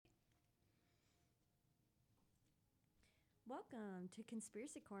Welcome to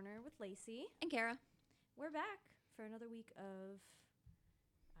Conspiracy Corner with Lacey. And Kara. We're back for another week of,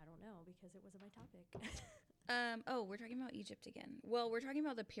 I don't know, because it wasn't my topic. We're talking about Egypt again. Well, we're talking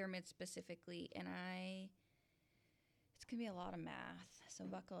about the pyramids specifically, and it's gonna be a lot of math, so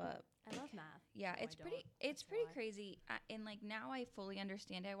buckle up. I love math. Yeah, No, it's I don't. it's That's pretty why. crazy. And like now I fully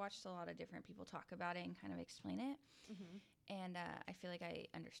understand it. I watched a lot of different people talk about it and kind of explain it, and I feel like I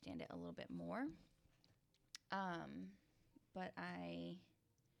understand it a little bit more. But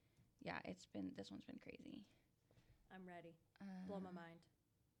this one's been crazy. I'm ready. Blow my mind.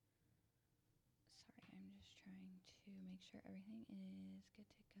 Sorry, I'm just trying to make sure everything is good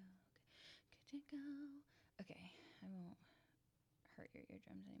to go. Good to go. Okay, I won't hurt your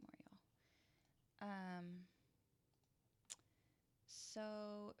eardrums anymore, y'all.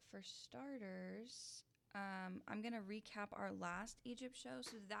 So for starters, I'm gonna recap our last Egypt show.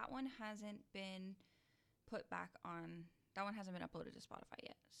 So that one hasn't been put back on. That one hasn't been uploaded to Spotify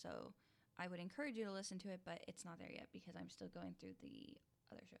yet. So I would encourage you to listen to it, but it's not there yet because I'm still going through the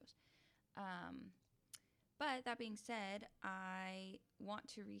other shows. But that being said, I want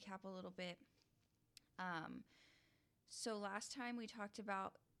to recap a little bit. So last time we talked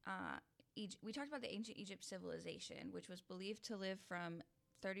about the ancient Egypt civilization, which was believed to live from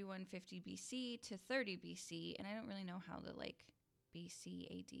 3150 BC to 30 BC, and I don't really know how the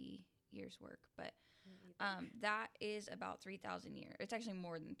BC AD years work, but that is about 3,000 years. It's actually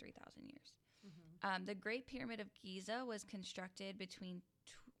more than 3,000 years. The Great Pyramid of Giza was constructed between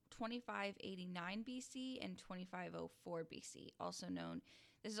 2589 BC and 2504 BC.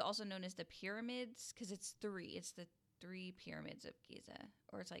 This is also known as the pyramids because it's three. It's the three pyramids of Giza,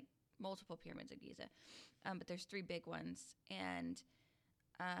 or it's like multiple pyramids of Giza, but there's three big ones, and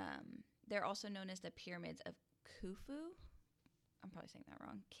they're also known as the pyramids of Khufu. I'm probably saying that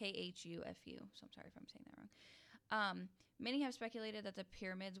wrong. Khufu. So I'm sorry if I'm saying that wrong. Many have speculated that the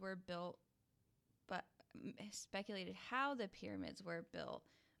pyramids were built, but speculated how the pyramids were built,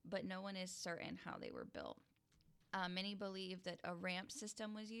 but no one is certain how they were built. Many believe that a ramp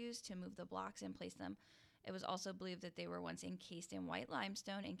system was used to move the blocks and place them. It was also believed that they were once encased in white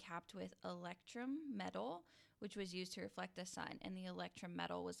limestone and capped with electrum metal, which was used to reflect the sun. And the electrum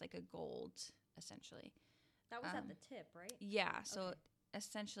metal was like a gold, essentially. That was at the tip, right? Yeah. So Okay.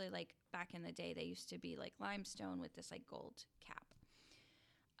 essentially, like back in the day, they used to be like limestone with this like gold cap.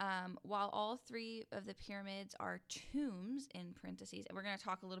 While all three of the pyramids are tombs, in parentheses, and we're going to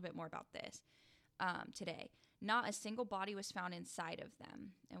talk a little bit more about this today, not a single body was found inside of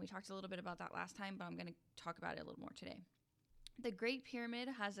them. And we talked a little bit about that last time, but I'm going to talk about it a little more today. The Great Pyramid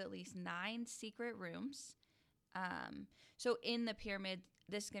has at least 9 secret rooms. So in the pyramid,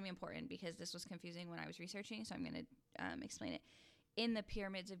 this is going to be important because this was confusing when I was researching, so I'm going to explain it. In the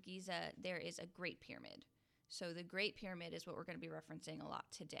pyramids of Giza, there is a Great Pyramid. So the Great Pyramid is what we're going to be referencing a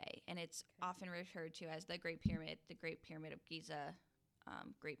lot today, and it's often referred to as the Great Pyramid of Giza,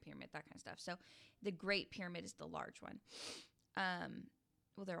 Great Pyramid, that kind of stuff. So the Great Pyramid is the large one.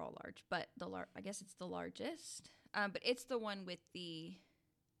 Well, they're all large, but I guess it's the largest. But it's the one with the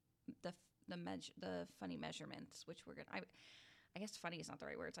funny measurements, which we're gonna. I guess funny is not the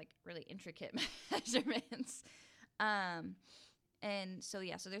right word. It's like really intricate measurements. And so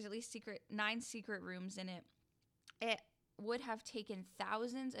so there's at least 9 secret rooms in it. It would have taken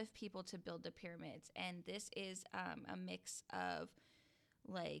thousands of people to build the pyramids, and this is a mix of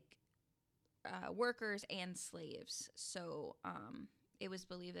workers and slaves. So it was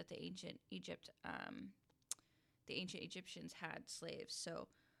believed that the ancient Egyptians had slaves. So,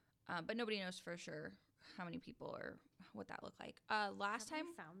 but nobody knows for sure how many people or what that looked like. Last Have time,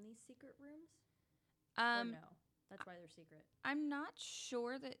 you found these secret rooms? Or no? That's why they're secret. I'm not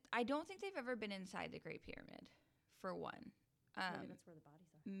sure I don't think they've ever been inside the Great Pyramid, for one. Maybe that's where the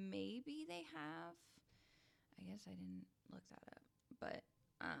bodies are. Maybe they have. I guess I didn't look that up, but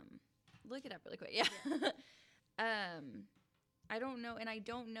look it up really quick. Yeah. I don't know, and I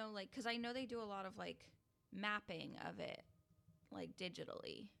don't know because I know they do a lot of mapping of it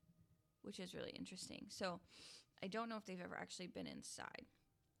digitally, which is really interesting. So I don't know if they've ever actually been inside.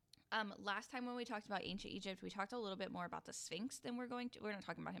 Last time when we talked about ancient Egypt, we talked a little bit more about the Sphinx than we're not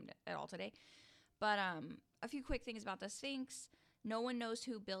talking about him at all today. But a few quick things about the Sphinx. No one knows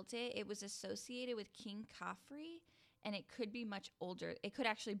who built it. It was associated with King Khafre, and it could be much older. It could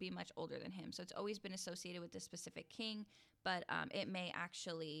actually be much older than him. So it's always been associated with this specific king, but it may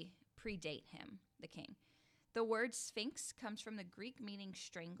actually predate him, the king. The word Sphinx comes from the Greek word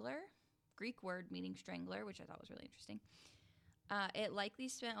meaning strangler, which I thought was really interesting. It likely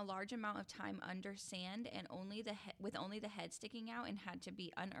spent a large amount of time under sand and with only the head sticking out and had to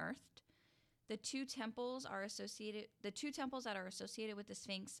be unearthed. The two temples that are associated with the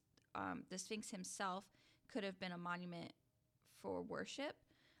Sphinx himself could have been a monument for worship.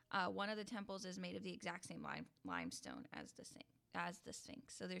 One of the temples is made of the exact same limestone as the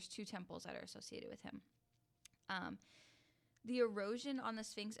Sphinx. So there's two temples that are associated with him. The erosion on the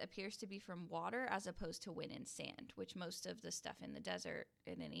Sphinx appears to be from water as opposed to wind and sand, which most of the stuff in the desert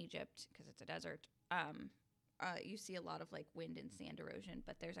and in Egypt, because it's a desert, you see a lot of like wind and sand erosion,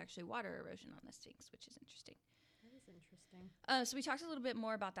 but there's actually water erosion on the Sphinx, which is interesting. That is interesting. So we talked a little bit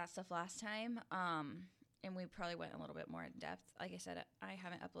more about that stuff last time, and we probably went a little bit more in depth. Like I said, I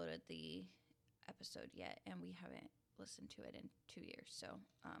haven't uploaded the episode yet, and we haven't listened to it in 2 years, so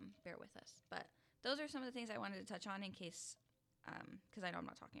bear with us. But those are some of the things I wanted to touch on in case, because I know I'm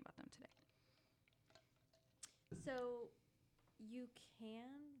not talking about them today. So you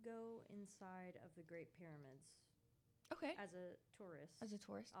can go inside of the Great Pyramids. Okay. As a tourist.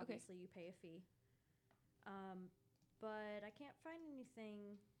 Okay. Obviously, you pay a fee. But I can't find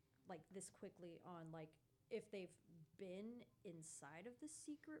anything like this quickly on like if they've been inside of the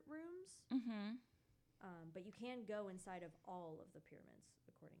secret rooms. Mm-hmm. But you can go inside of all of the pyramids,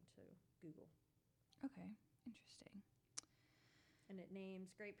 according to Google. Okay. Interesting. And it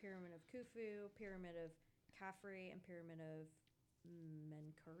names Great Pyramid of Khufu, Pyramid of Khafre, and Pyramid of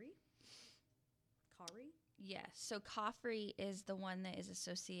Menkaure. Kari? Yes. So Khafre is the one that is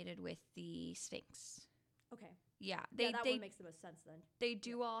associated with the Sphinx. Okay. Yeah. That one makes the most sense then. They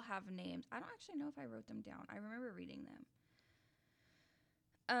do all have names. I don't actually know if I wrote them down. I remember reading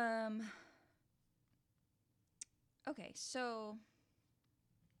them. Okay, so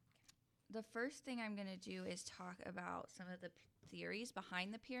the first thing I'm going to do is talk about some of the theories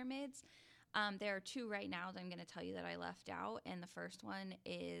behind the pyramids. There are two right now that I'm going to tell you that I left out, and the first one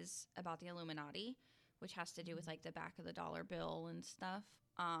is about the Illuminati, which has to do with like the back of the dollar bill and stuff.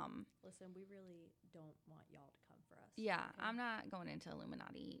 Listen, we really don't want y'all to come for us. Yeah, okay? I'm not going into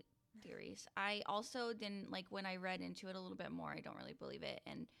Illuminati theories. I also didn't, like, when I read into it a little bit more, I don't really believe it.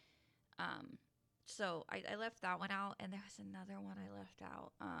 And so I left that one out, and there was another one I left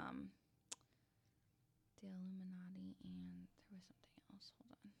out. The Illuminati, and there was something else.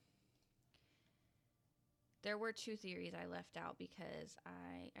 Hold on. There were two theories I left out because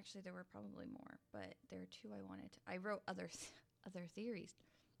actually there were probably more, but there are two I wanted to. I wrote other theories.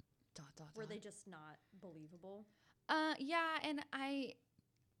 Were they just not believable? Yeah, and I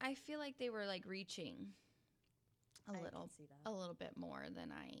feel like they were like reaching a little bit more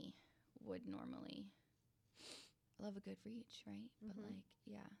than I would normally. I love a good reach, right? Mm-hmm. But like,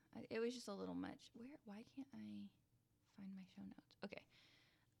 yeah, it was just a little much. Why can't I find my show notes? Okay.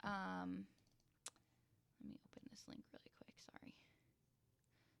 Let me open this link really quick. Sorry.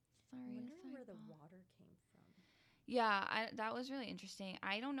 I'm wondering where the water came from. Yeah, that was really interesting.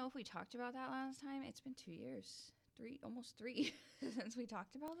 I don't know if we talked about that last time. It's been 2 years. Almost three since we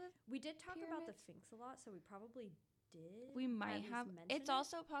talked about it. We did talk about the Sphinx a lot, so we probably did. We might have. It's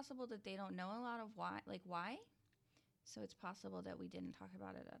also possible that they don't know a lot of why. So it's possible that we didn't talk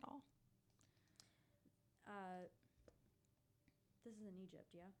about it at all. This is in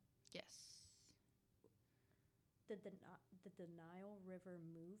Egypt, yeah? Yes. Did the Nile River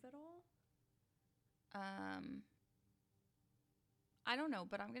move at all? I don't know,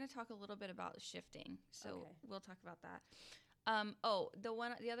 but I'm going to talk a little bit about shifting. So okay. We'll talk about that.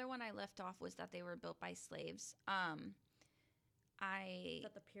 The other one I left off was that they were built by slaves. That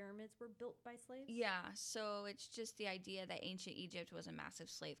the pyramids were built by slaves? Yeah, so it's just the idea that ancient Egypt was a massive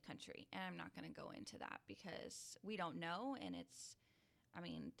slave country. And I'm not going to go into that because we don't know, and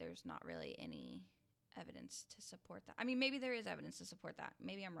there's not really any evidence to support that. I mean, maybe there is evidence to support that.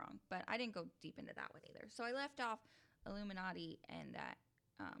 Maybe I'm wrong, but I didn't go deep into that one either. So I left off Illuminati and that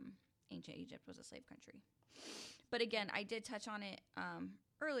ancient Egypt was a slave country. But again, I did touch on it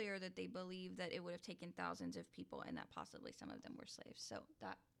earlier that they believe that it would have taken thousands of people and that possibly some of them were slaves. So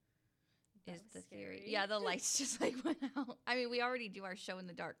that is the theory. Yeah, the lights just like went out. I mean, we already do our show in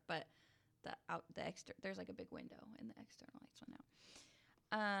the dark, but there's like a big window and the external lights went out.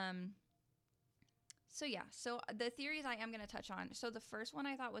 So yeah, so the theories I am going to touch on. So the first one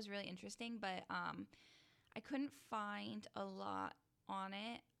I thought was really interesting, but I couldn't find a lot on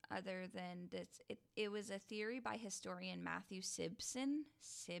it other than this. It was a theory by historian Matthew Sibson.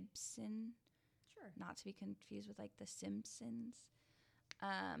 Sure. Not to be confused with like the Simpsons.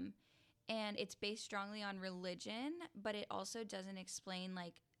 And it's based strongly on religion, but it also doesn't explain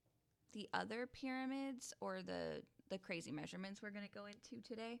like the other pyramids or the crazy measurements we're going to go into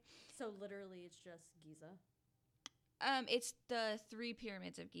today. So literally it's just Giza? It's the 3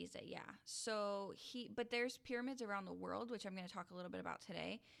 pyramids of Giza, yeah. So but there's pyramids around the world, which I'm going to talk a little bit about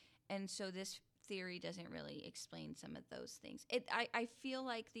today. And so this theory doesn't really explain some of those things. I feel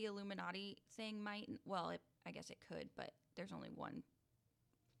like the Illuminati thing might, well, I guess it could, but there's only one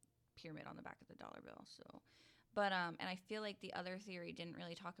pyramid on the back of the dollar bill. So, but, and I feel like the other theory didn't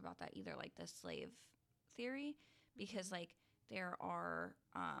really talk about that either, like the slave theory, because like there are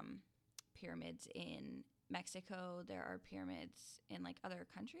pyramids in Mexico, there are pyramids in like other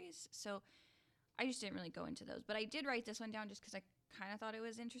countries. So I just didn't really go into those, but I did write this one down just because I kind of thought it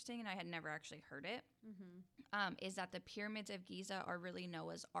was interesting and I had never actually heard it. Is that the pyramids of Giza are really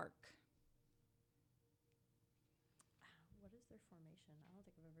Noah's Ark. What is their formation? I don't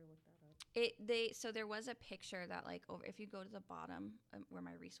think I've ever looked that up. So there was a picture that like over, if you go to the bottom where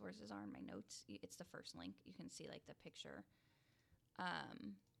my resources are in my notes, it's the first link. You can see like the picture.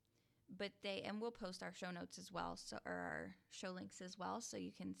 But and we'll post our show notes as well, or our show links as well, so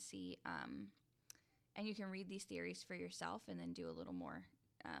you can see, and you can read these theories for yourself and then do a little more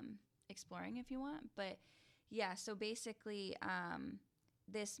exploring if you want. But yeah, so basically,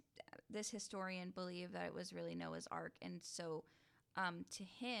 this historian believed that it was really Noah's Ark, and so to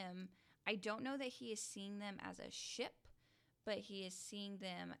him, I don't know that he is seeing them as a ship, but he is seeing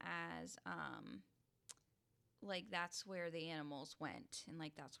them as like that's where the animals went, and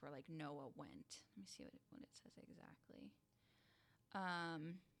like that's where like Noah went. Let me see what it says exactly.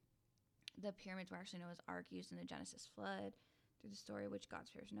 The pyramids were actually Noah's Ark used in the Genesis flood through the story which God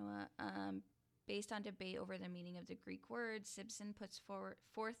spares Noah. Based on debate over the meaning of the Greek word, Simpson puts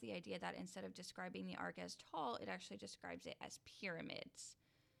forth the idea that instead of describing the ark as tall, it actually describes it as pyramids.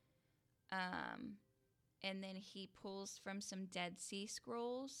 And then he pulls from some Dead Sea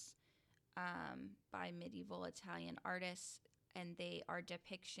Scrolls by medieval Italian artists, and they are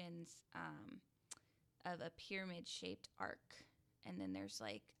depictions of a pyramid-shaped ark. And then there's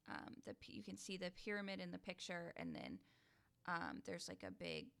like you can see the pyramid in the picture, and then there's like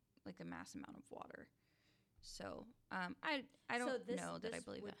a mass amount of water. So I don't know that I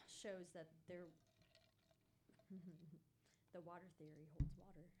believe that. Shows that the water theory holds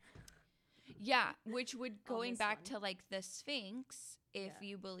water. Yeah, which would going back to like the Sphinx, if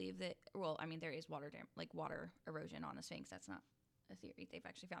you believe that, well, I mean there is water erosion on the Sphinx. That's not a theory. They've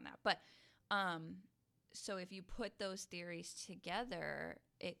actually found that. But so if you put those theories together,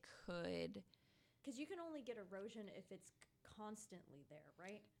 it could, because you can only get erosion if it's constantly there,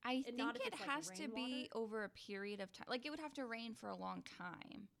 right? I think it has to be over a period of time. Like it would have to rain for a long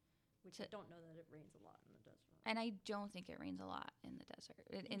time. Which I don't know that it rains a lot in the desert. And I don't think it rains a lot in the desert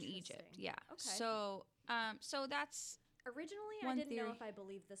in Egypt. Yeah. Okay. So that's originally I didn't know if I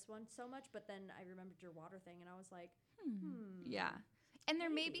believed this one so much, but then I remembered your water thing, and I was like, yeah. And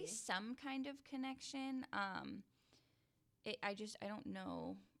there may be some kind of connection. I don't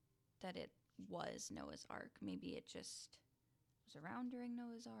know that it was Noah's Ark. Maybe it just was around during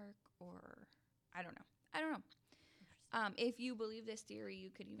Noah's Ark, or I don't know. If you believe this theory, you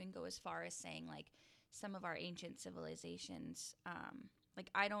could even go as far as saying like some of our ancient civilizations,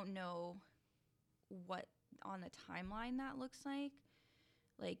 like I don't know what on the timeline that looks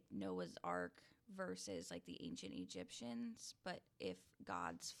like Noah's Ark versus like the ancient Egyptians, but if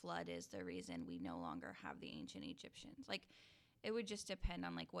God's flood is the reason we no longer have the ancient Egyptians, like it would just depend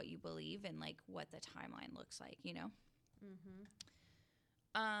on like what you believe and like what the timeline looks like, you know?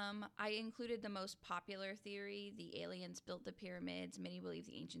 I included the most popular theory: the aliens built the pyramids. Many believe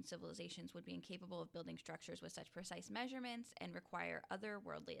the ancient civilizations would be incapable of building structures with such precise measurements and require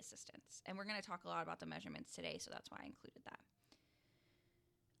otherworldly assistance. And we're going to talk a lot about the measurements today, so that's why I included that.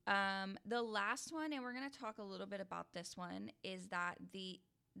 The last one, and we're going to talk a little bit about this one, is that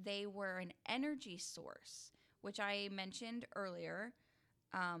they were an energy source, which I mentioned earlier,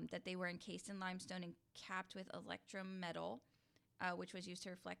 that they were encased in limestone and capped with electrum metal, which was used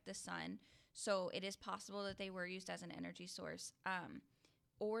to reflect the sun. So it is possible that they were used as an energy source,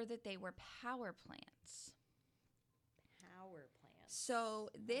 or that they were power plants. Power plants. So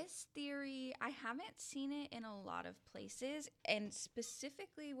this theory, I haven't seen it in a lot of places, and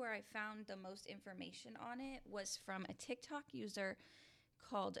specifically where I found the most information on it was from a TikTok user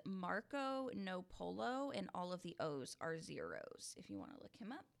called Marco No Polo, and all of the O's are zeros if you want to look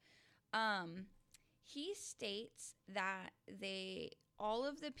him up. He states that all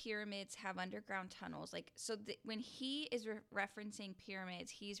of the pyramids have underground tunnels. Like, so when he is referencing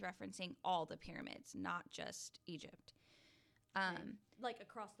pyramids, he's referencing all the pyramids, not just Egypt. Like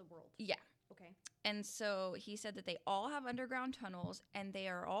across the world. Yeah. Okay. And so he said that they all have underground tunnels, and they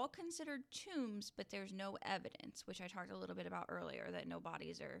are all considered tombs, but there's no evidence, which I talked a little bit about earlier, that no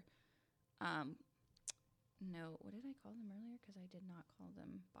bodies are, no, what did I call them earlier? Because I did not call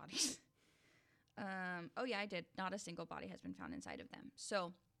them bodies. Oh yeah, I did. Not a single body has been found inside of them.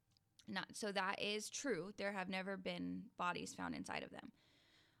 So Not so that is true. There have never been bodies found inside of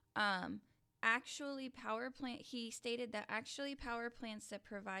them. Actually, he stated that actually power plants that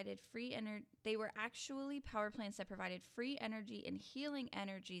provided free energy, they were actually power plants that provided free energy and healing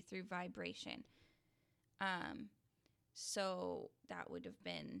energy through vibration. So that would have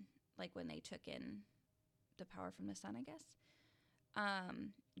been like when they took in the power from the sun, I guess.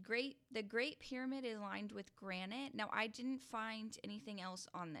 The Great Pyramid is lined with granite. Now, I didn't find anything else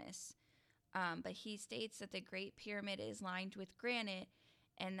on this, but he states that the Great Pyramid is lined with granite,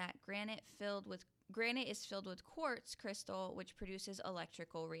 and that granite is filled with quartz crystal, which produces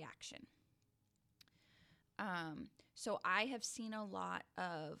electrical reaction. So I have seen a lot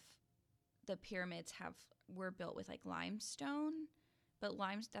of the pyramids were built with like limestone, but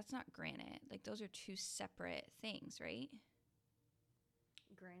that's not granite. Like those are two separate things, right?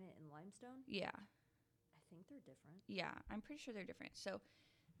 Granite and limestone? Yeah. I think they're different. Yeah, I'm pretty sure they're different. So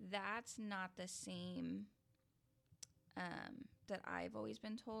that's not the same that I've always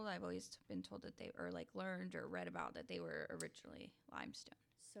been told. I've always been told that they, or like learned or read about that they were originally limestone.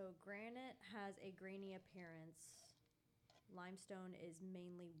 So granite has a grainy appearance. Limestone is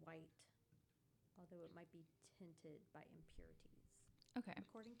mainly white, although it might be tinted by impurities. Okay.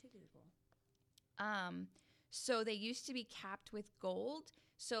 According to Google. So they used to be capped with gold.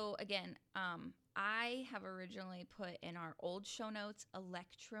 So again, I have originally put in our old show notes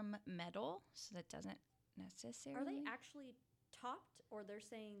electrum metal, so that doesn't necessarily. Are they actually topped, or they're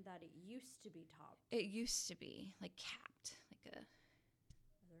saying that it used to be topped? It used to be like capped, like a.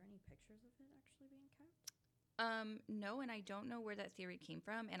 Are there any pictures of it actually being capped? No, and I don't know where that theory came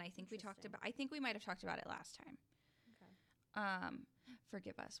from, and I think we might have talked about it last time. Okay.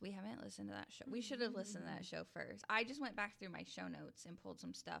 Forgive us. We haven't listened to that show. We should have listened to that show first. I just went back through my show notes and pulled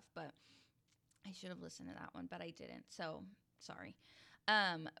some stuff, but I should have listened to that one, but I didn't. So sorry.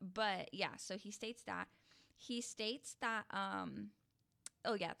 But yeah, so he states that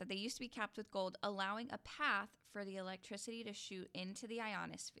that they used to be capped with gold, allowing a path for the electricity to shoot into the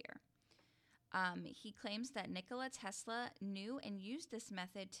ionosphere. He claims that Nikola Tesla knew and used this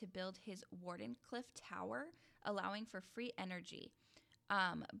method to build his Wardenclyffe Tower, allowing for free energy.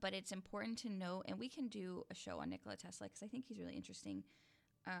 But it's important to note, and we can do a show on Nikola Tesla because I think he's really interesting.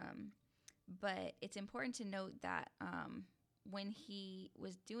 But it's important to note that when he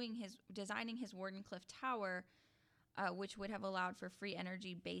was designing his Wardenclyffe Tower, which would have allowed for free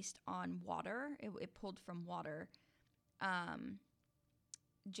energy based on water, it pulled from water.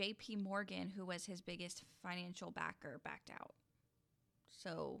 J.P. Morgan, who was his biggest financial backer, backed out.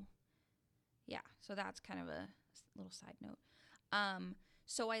 So, yeah. So that's kind of a little side note.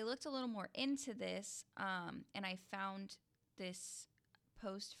 So I looked a little more into this, and I found this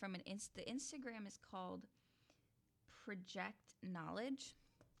post from the Instagram is called Project Knowledge,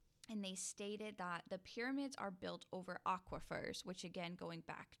 and they stated that the pyramids are built over aquifers, which again, going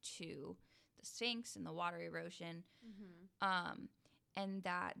back to the Sphinx and the water erosion, and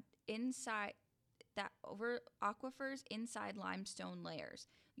that over aquifers inside limestone layers.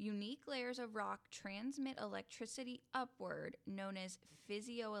 Unique layers of rock transmit electricity upward, known as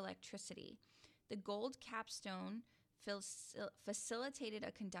physioelectricity. The gold capstone facilitated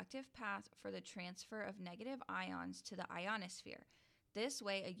a conductive path for the transfer of negative ions to the ionosphere. This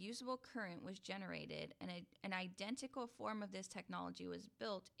way, a usable current was generated, and an identical form of this technology was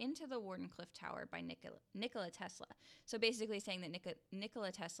built into the Wardenclyffe Tower by Nikola Tesla. So basically saying that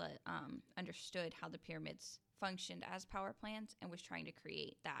Nikola Tesla understood how the pyramids functioned as power plants and was trying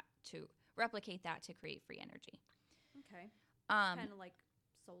to replicate that to create free energy. Okay. Kind of like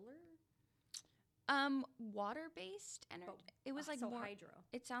solar? Water-based energy. It was like so more hydro.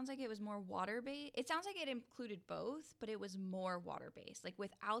 It sounds like it was more water-based. It sounds like it included both, but it was more water-based. Like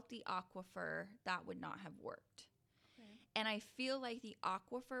without the aquifer, that would not have worked. Okay. And I feel like the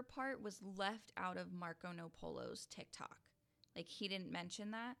aquifer part was left out of Marco Polo's TikTok. Like he didn't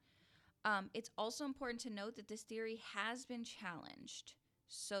mention that. It's also important to note that this theory has been challenged.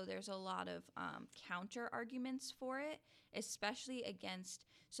 So there's a lot of counter arguments for it, especially against.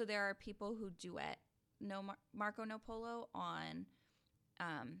 So there are people who duet Marco Polo on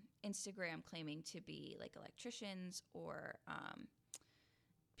Instagram, claiming to be like electricians or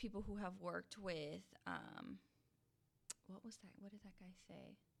people who have worked with what was that? What did that guy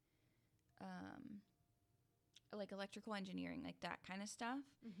say? Like electrical engineering, like that kind of stuff,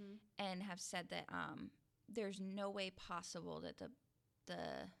 and have said that there's no way possible that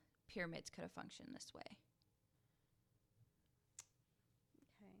the pyramids could have functioned this way.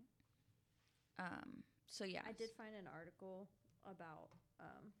 Okay. So yeah, I did find an article about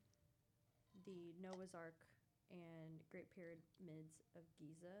the Noah's Ark and Great Pyramids of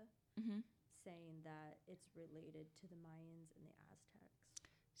Giza, Mm-hmm. saying that it's related to the Mayans and the Aztecs.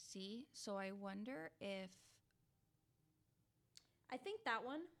 See, so I wonder if I think that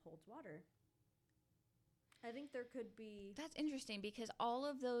one holds water. I think there could be. that's interesting because all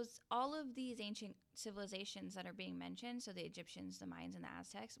of these ancient civilizations that are being mentioned, so the Egyptians, the Mayans, and the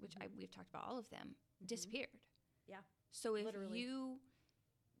Aztecs, which we've talked about all of them, disappeared. Yeah. So if Literally. you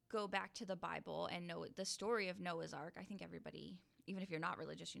go back to the Bible and know the story of Noah's Ark, I think everybody, even if you're not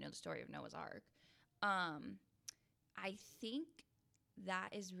religious, you know the story of Noah's Ark. I think that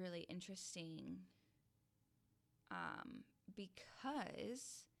is really interesting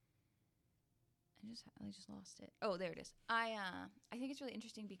because I just lost it. Oh, there it is. I think it's really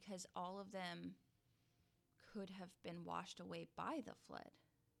interesting because all of them could have been washed away by the flood.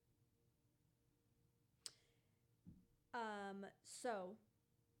 So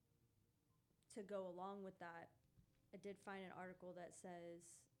to go along with that, I did find an article that says,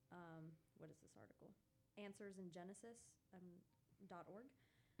 what is this article? Answers in Genesis .org.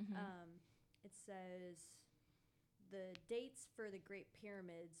 Mm-hmm. It says the dates for the Great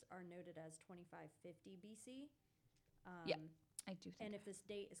Pyramids are noted as 2550 BC. Yeah, I do think. And if this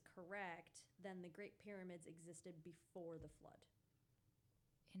date is correct, then the Great Pyramids existed before the flood.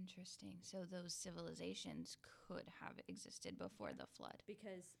 Interesting. So those civilizations could have existed before the flood.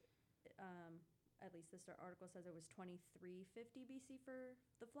 Because at least this article says it was 2350 BC for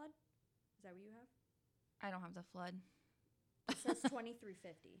the flood. Is that what you have? I don't have the flood. It says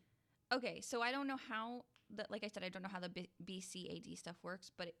 2350. Okay, so I don't know how, like I said, I don't know how the BC AD stuff works,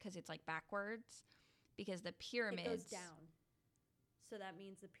 but because it's like backwards, because the pyramids. It goes down. So that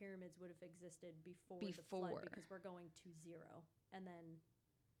means the pyramids would have existed before the flood because we're going to zero. And then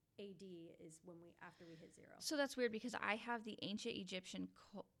AD is after we hit zero. So that's weird because I have the ancient Egyptian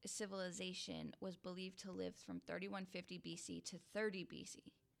civilization was believed to live from 3150 BC to 30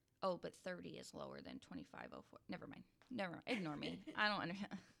 BC. Oh, but 30 is lower than 2504. Never mind. Ignore me. I don't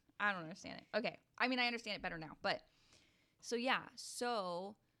understand it. Okay. I mean, I understand it better now. But so yeah.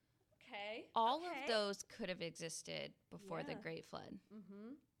 So okay. All of those could have existed before the Great Flood.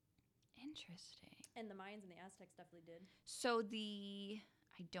 Mm-hmm. Interesting. And the Mayans and the Aztecs definitely did. So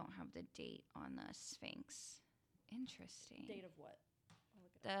I don't have the date on the Sphinx. Interesting. Date of what? I'll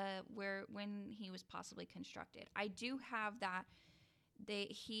look it up. When he was possibly constructed. I do have that.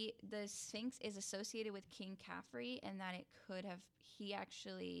 The Sphinx is associated with King Khafre, and that it could have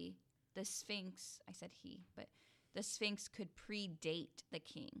the Sphinx. I said he, but the Sphinx could predate the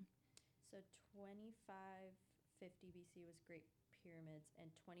king. So 2550 BC was Great Pyramids,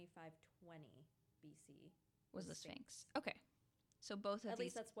 and 2520 BC was the Sphinx. Okay. So both of At these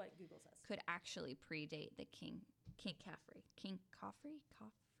least that's what Google says. could actually predate the King Khafre. King Khafre?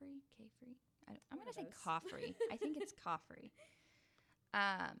 Khafre? I'm going to say Khafre. I think it's Khafre.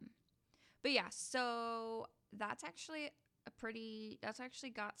 But yeah, so that's actually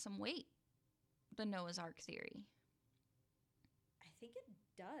got some weight, the Noah's Ark theory. I think it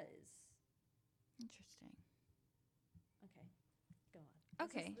does. Interesting. Okay. Go on.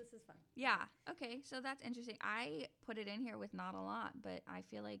 Okay. This is fun. Yeah. Okay. So that's interesting. I put it in here with not a lot, but I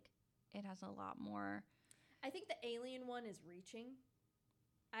feel like it has a lot more. I think the alien one is reaching.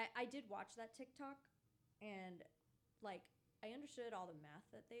 I did watch that TikTok, and like I understood all the math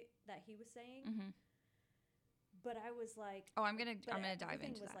that he was saying, but I was like, oh, I'm gonna dive into that.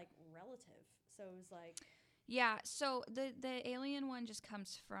 Everything was like relative, so it was like. Yeah, so the alien one just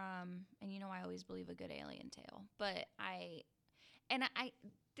comes from, and I always believe a good alien tale, but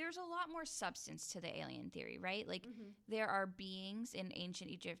there's a lot more substance to the alien theory, right? Like there are beings in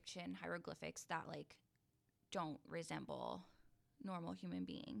ancient Egyptian hieroglyphics that like don't resemble normal human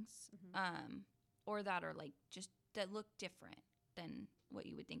beings, or that are like just that look different than what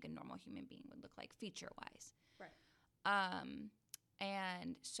you would think a normal human being would look like feature wise. Right.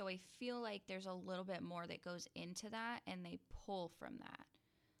 And so I feel like there's a little bit more that goes into that, and they pull from that.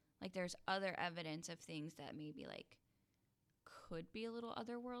 Like there's other evidence of things that maybe like could be a little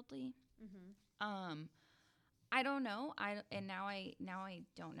otherworldly. I don't know. Now I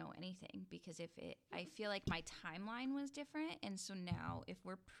don't know anything because I feel like my timeline was different, and so now if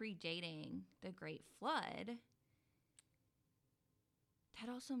we're predating the Great Flood, that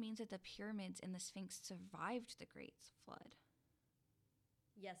also means that the pyramids and the Sphinx survived the Great Flood.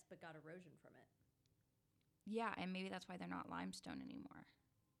 Yes, but got erosion from it. Yeah, and maybe that's why they're not limestone anymore.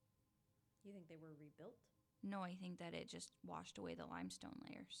 You think they were rebuilt? No, I think that it just washed away the limestone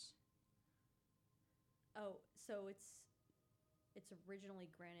layers. Oh, so it's originally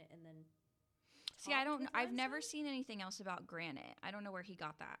granite and then. See, I've never seen anything else about granite. I don't know where he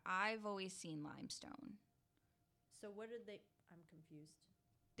got that. I've always seen limestone. So what did they? I'm confused.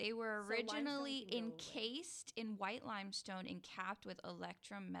 They were So originally limestone can go away. encased in white limestone and capped with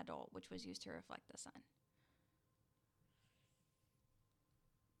electrum metal, which was used to reflect the sun.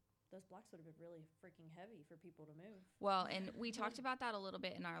 Those blocks would have been really freaking heavy for people to move. Well, and we talked about that a little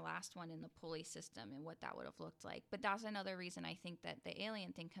bit in our last one in the pulley system and what that would have looked like. But that's another reason I think that the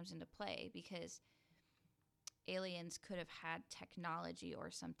alien thing comes into play, because aliens could have had technology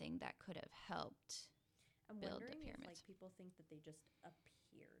or something that could have helped I'm build the wondering if pyramids. like people think that they just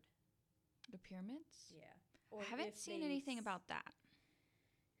appeared. The pyramids? Yeah. I haven't seen anything about that.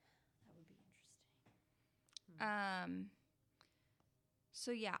 That would be interesting.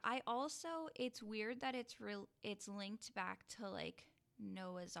 So yeah, I also, it's weird that it's linked back to like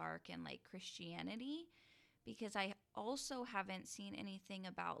Noah's Ark and like Christianity, because I also haven't seen anything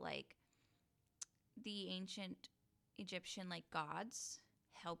about like the ancient Egyptian like gods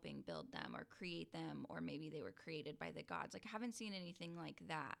helping build them or create them, or maybe they were created by the gods. Like I haven't seen anything like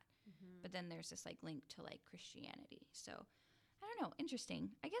that. But then there's this like link to like Christianity. So I don't know, interesting.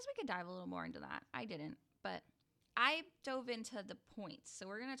 I guess we could dive a little more into that. I didn't, but I dove into the points. So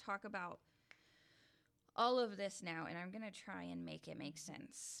we're going to talk about all of this now, and I'm going to try and make it make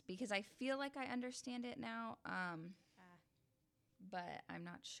sense, because I feel like I understand it now, but I'm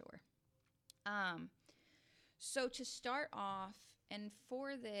not sure. So to start off, and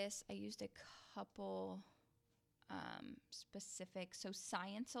for this, I used a couple specific. So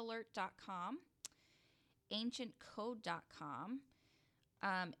sciencealert.com, ancientcode.com,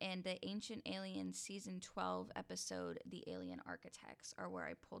 and the Ancient Aliens Season 12 episode, The Alien Architects, are where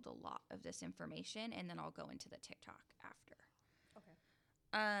I pulled a lot of this information, and then I'll go into the TikTok after. Okay.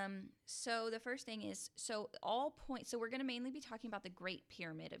 So the first thing is, so we're going to mainly be talking about the Great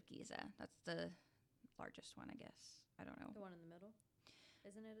Pyramid of Giza. That's the largest one, I guess. I don't know. The one in the middle?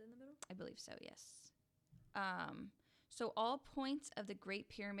 Isn't it in the middle? I believe so, yes. So all points of the Great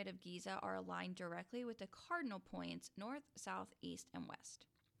Pyramid of Giza are aligned directly with the cardinal points north, south, east, and west.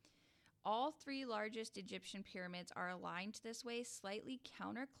 All three largest Egyptian pyramids are aligned this way, slightly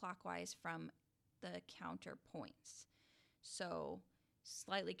counterclockwise from the counterpoints. So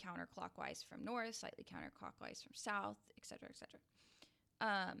slightly counterclockwise from north, slightly counterclockwise from south, etc., etc.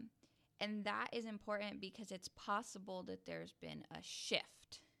 And that is important because it's possible that there's been a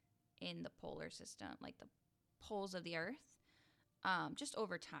shift in the polar system, like the poles of the Earth, just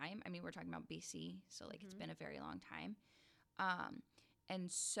over time. I mean, we're talking about BC, so like it's been a very long time.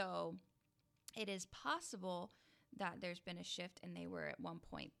 And so it is possible that there's been a shift and they were at one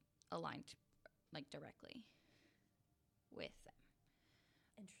point aligned like directly with them.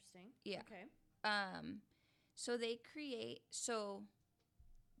 Interesting. Yeah. Okay. So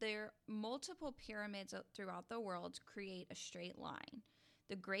there are multiple pyramids throughout the world create a straight line.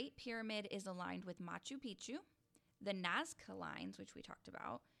 The Great Pyramid is aligned with Machu Picchu, the Nazca Lines, which we talked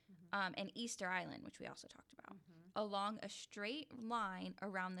about, and Easter Island, which we also talked about, along a straight line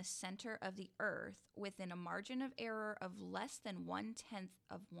around the center of the Earth within a margin of error of less than 1/10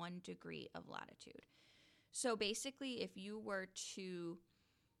 of 1 degree of latitude. So basically, if you were to,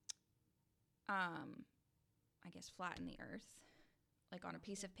 I guess, flatten the Earth, like on a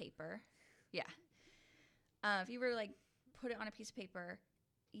piece of paper, if you were to like put it on a piece of paper,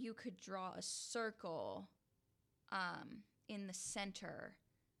 you could draw a circle in the center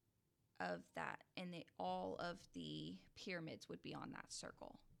of that, and all of the pyramids would be on that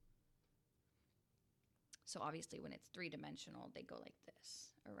circle. So obviously when it's three-dimensional, they go like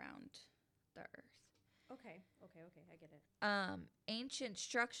this around the Earth. Okay, I get it. Ancient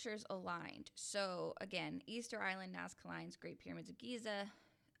structures aligned. So again, Easter Island, Nazca Lines, Great Pyramids of Giza,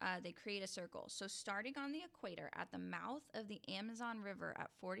 they create a circle. So starting on the equator at the mouth of the Amazon River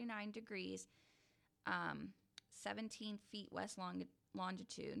at 49 degrees, 17 feet west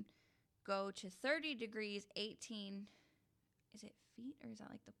longitude, go to 30 degrees, 18, is it feet or is that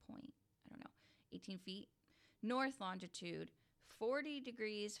like the point? I don't know. 18 feet north longitude, 40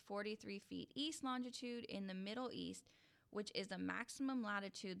 degrees, 43 feet east longitude in the Middle East, which is the maximum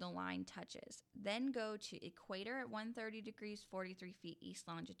latitude the line touches. Then go to equator at 130 degrees, 43 feet east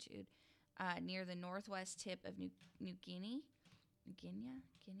longitude, near the northwest tip of New Guinea.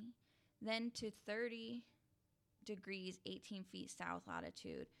 Then to 30 degrees, 18 feet south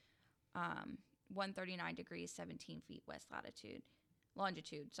latitude, 139 degrees, 17 feet west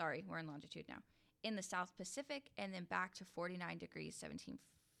longitude. Sorry, we're in longitude now. In the South Pacific, and then back to 49 degrees, 17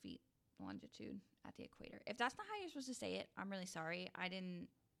 feet longitude at the equator. If that's not how you're supposed to say it, I'm really sorry. I didn't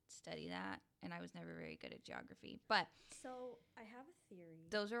study that, and I was never very good at geography. But so I have a theory.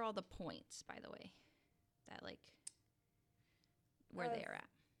 Those are all the points, by the way, that like where they are at.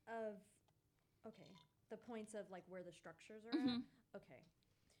 Okay, the points of like where the structures are at. Okay,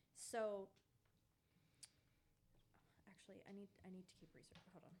 so actually, I need to keep research.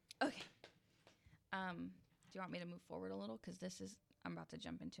 Hold on. Okay. Do you want me to move forward a little? Because I'm about to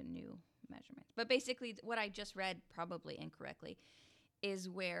jump into new measurements. But basically, what I just read, probably incorrectly, is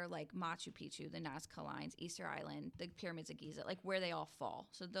where like Machu Picchu, the Nazca Lines, Easter Island, the pyramids of Giza, like where they all fall.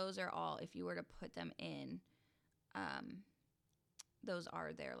 So those are all, if you were to put them in, those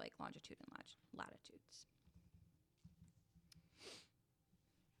are their like longitude and latitudes.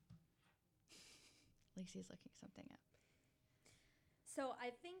 Lacey's looking something up. So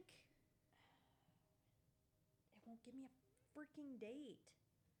I think it won't give me a freaking date.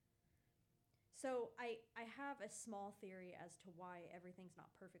 So I have a small theory as to why everything's not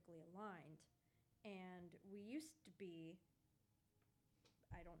perfectly aligned. And we used to be,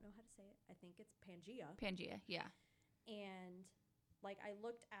 I don't know how to say it. I think it's Pangea. Pangea, yeah. And like I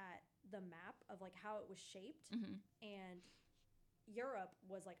looked at the map of like how it was shaped, and Europe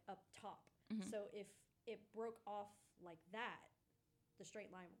was like up top. So if it broke off like that, the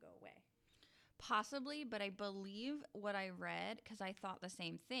straight line would go away. Possibly, but I believe what I read, because I thought the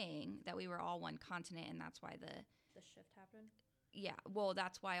same thing, that we were all one continent, and that's why the shift happened. Yeah, well,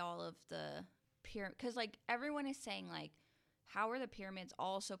 that's why all of the pyramid, because like everyone is saying like, how are the pyramids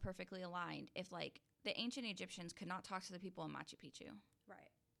all so perfectly aligned if like the ancient Egyptians could not talk to the people in Machu Picchu? Right.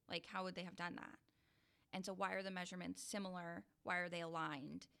 Like, how would they have done that? And so why are the measurements similar? Why are they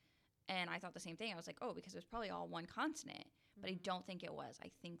aligned? And I thought the same thing. I was like, oh, because it was probably all one continent. But I don't think it was.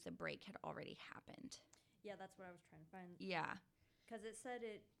 I think the break had already happened. Yeah, that's what I was trying to find. Yeah. Because it said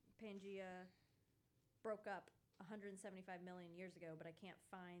Pangea broke up 175 million years ago, but I can't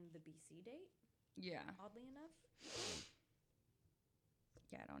find the BC date. Yeah. Oddly enough.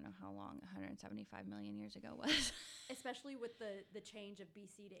 Yeah, I don't know how long 175 million years ago was. Especially with the change of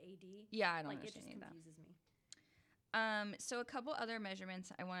BC to AD. Yeah, I don't understand that. It just confuses me. So a couple other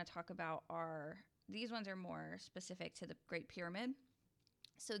measurements I want to talk about are, these ones are more specific to the Great Pyramid.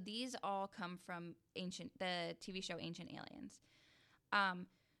 So these all come from the TV show Ancient Aliens.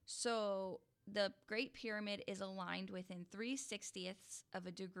 So the Great Pyramid is aligned within 3/60 of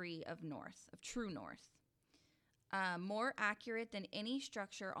a degree of north, of true north. More accurate than any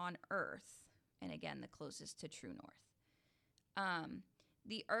structure on Earth, and again, the closest to true north.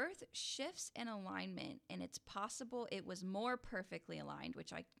 The Earth shifts in alignment, and it's possible it was more perfectly aligned,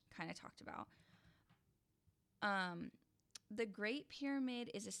 which I kind of talked about. The Great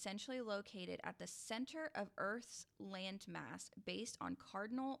Pyramid is essentially located at the center of Earth's landmass based on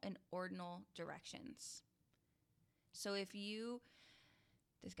cardinal and ordinal directions. So if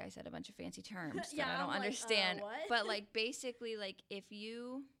this guy said a bunch of fancy terms that I don't understand, but like basically like if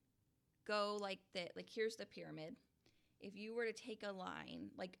you go like here's the pyramid. If you were to take a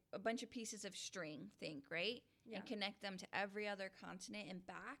line, like a bunch of pieces of string, right? Yeah. And connect them to every other continent and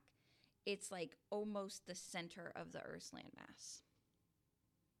back, it's like almost the center of the Earth's landmass.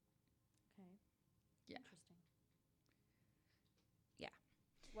 Okay. Yeah. Interesting. Yeah.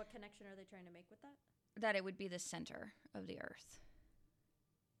 What connection are they trying to make with that? That it would be the center of the Earth.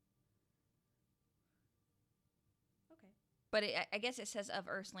 Okay. But I guess it says of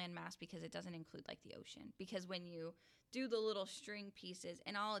Earth's landmass because it doesn't include like the ocean. Because when you do the little string pieces,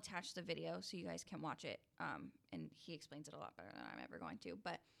 and I'll attach the video so you guys can watch it, and he explains it a lot better than I'm ever going to.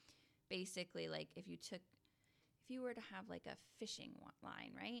 But basically, like if you were to have like a fishing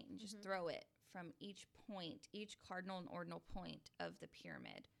line, right, and just throw it from each point, each cardinal and ordinal point of the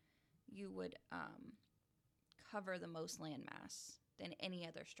pyramid, you would cover the most landmass than any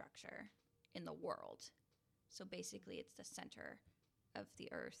other structure in the world. So basically, it's the center of the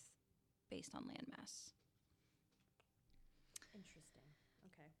Earth based on landmass. Interesting.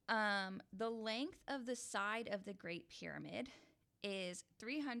 Okay. The length of the side of the Great Pyramid is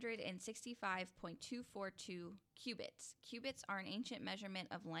 365.242 cubits. Cubits are an ancient measurement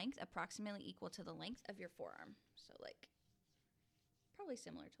of length approximately equal to the length of your forearm. So like probably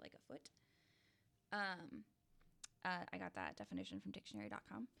similar to like a foot. I got that definition from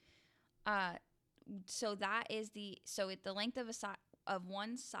dictionary.com. So that is the length of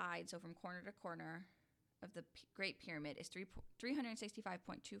one side, so from corner to corner of the Great Pyramid is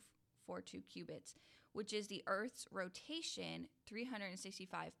 365.242 cubits, which is the Earth's rotation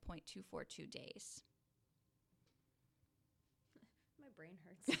 365.242 days. My brain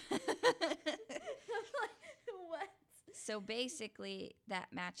hurts. What? So basically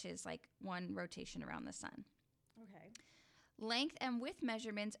that matches like one rotation around the sun. Okay. Length and width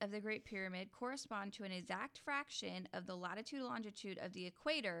measurements of the Great Pyramid correspond to an exact fraction of the latitude and longitude of the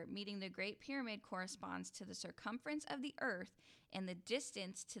equator, meaning the Great Pyramid corresponds to the circumference of the Earth and the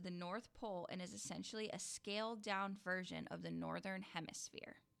distance to the North Pole, and is essentially a scaled-down version of the Northern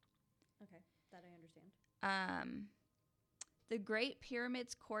Hemisphere. Okay, that I understand. The Great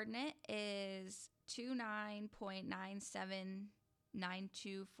Pyramid's coordinate is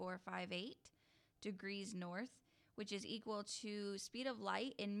 29.9792458 degrees north, which is equal to speed of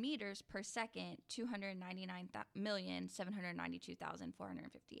light in meters per second,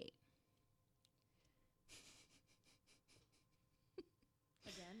 299,792,458.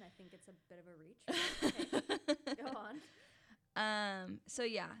 Again, I think it's a bit of a reach. Okay, go on.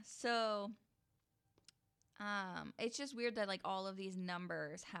 It's just weird that like all of these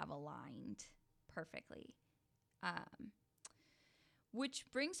numbers have aligned perfectly. Which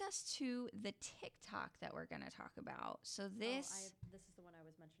brings us to the TikTok that we're going to talk about. So this is the one I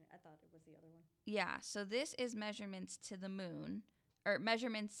was mentioning. I thought it was the other one. Yeah, so this is measurements to the moon, or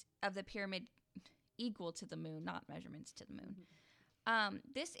measurements of the pyramid equal to the moon, not measurements to the moon. Mm-hmm.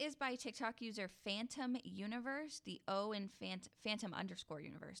 This is by TikTok user Phantom Universe. The O in Phantom _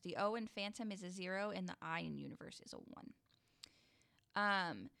 Universe. The O in Phantom is a 0 and the I in Universe is a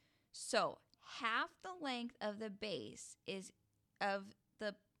 1. So half the length of the base of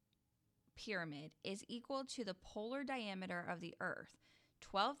the pyramid is equal to the polar diameter of the Earth,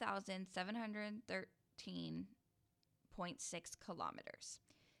 12,713.6 kilometers.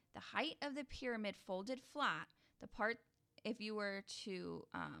 The height of the pyramid folded flat, the part, if you were to,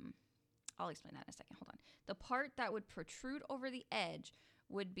 I'll explain that in a second, hold on. The part that would protrude over the edge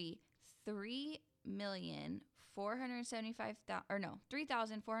would be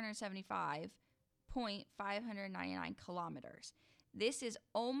 3,475.599 kilometers. This is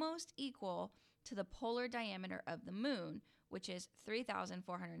almost equal to the polar diameter of the moon, which is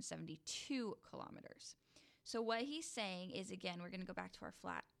 3,472 kilometers. So what he's saying is, again, we're going to go back to our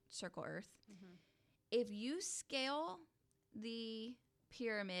flat circle Earth. Mm-hmm. If you scale the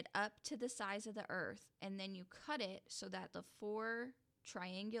pyramid up to the size of the Earth and then you cut it so that the 4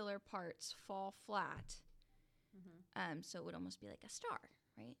 triangular parts fall flat, so it would almost be like a star,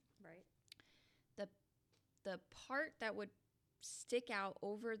 right? Right. The part that would stick out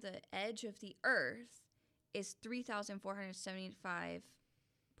over the edge of the Earth is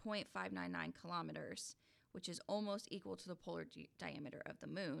 3,475.599 kilometers, which is almost equal to the polar diameter of the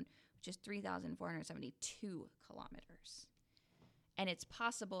moon, which is 3,472 kilometers. And it's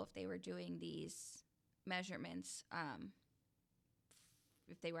possible if they were doing these measurements,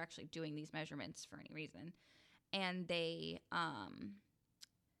 if they were actually doing these measurements for any reason, and they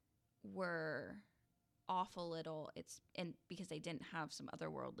were off a little, and because they didn't have some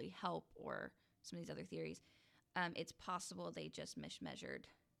otherworldly help or some of these other theories, it's possible they just mismeasured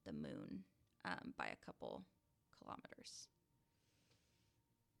the moon by a couple kilometers,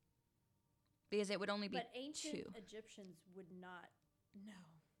 because it would only be 2. But ancient Egyptians would not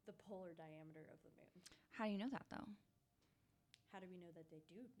know the polar diameter of the moon. How do you know that, though? How do we know that they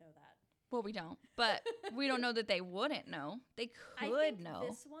do know that? Well, we don't, but we don't know that they wouldn't know. They could know.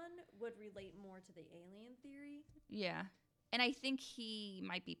 This one would relate more to the alien theory. Yeah. And I think he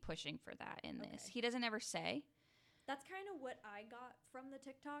might be pushing for that in this. He doesn't ever say. That's kind of what I got from the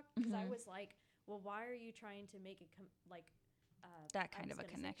TikTok, because I was like, well, why are you trying to make that kind of a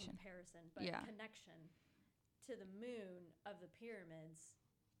connection? Comparison, but connection to the moon of the pyramids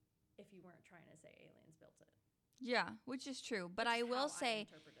if you weren't trying to say aliens built it. Yeah, which is true. But I will say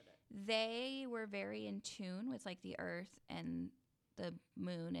they were very in tune with like the Earth and the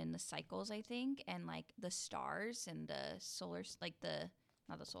moon and the cycles, I think, and like the stars and the solar, like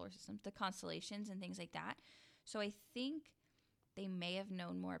not the solar systems, the constellations and things like that. So I think they may have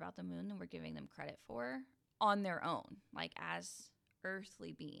known more about the moon than we're giving them credit for on their own, like as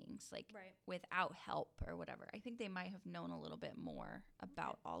earthly beings, like without help or whatever. I think they might have known a little bit more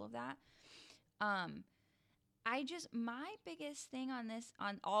about all of that. My biggest thing on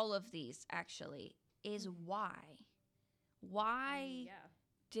all of these actually is why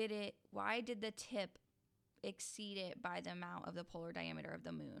did the tip exceed it by the amount of the polar diameter of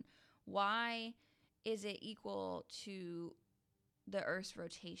the moon? Why is it equal to the Earth's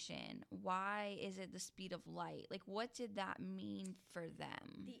rotation? Why is it the speed of light? Like, what did that mean for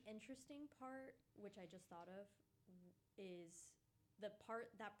them? The interesting part, which I just thought of, is the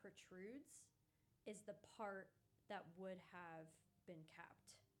part that protrudes is the part that would have been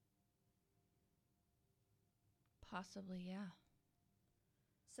capped. Possibly, yeah.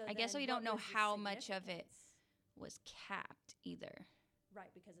 So I guess we don't know how much of it was capped either.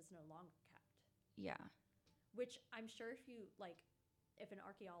 Right, because it's no longer capped. Yeah. which I'm sure if you like, if an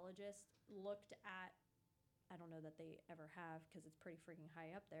archaeologist looked at, I don't know that they ever have because it's pretty freaking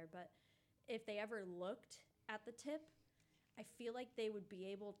high up there, but if they ever looked at the tip, I feel like they would be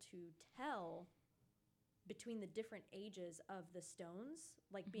able to tell between the different ages of the stones,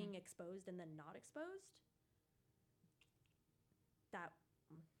 like being exposed and then not exposed. That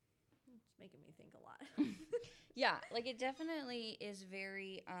it's making me think a lot. Yeah, like it definitely is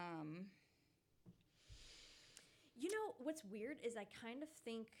very You know, what's weird is I kind of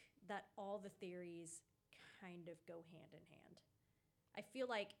think that all the theories kind of go hand in hand. I feel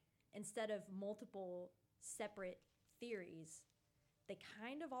like instead of multiple separate theories, they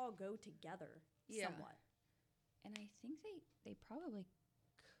kind of all go together somewhat. And I think they probably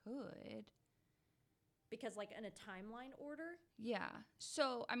could. Because, like, in a timeline order? Yeah.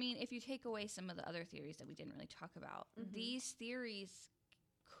 So, I mean, if you take away some of the other theories that we didn't really talk about, these theories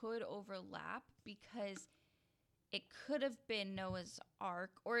could overlap because it could have been Noah's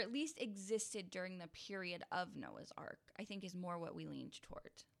Ark, or at least existed during the period of Noah's Ark, I think is more what we leaned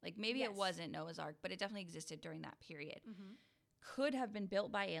toward. Like, maybe it wasn't Noah's Ark, but it definitely existed during that period. Could have been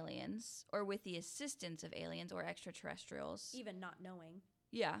built by aliens, or with the assistance of aliens or extraterrestrials. Even not knowing.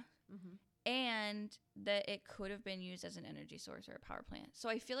 Yeah. And that it could have been used as an energy source or a power plant. So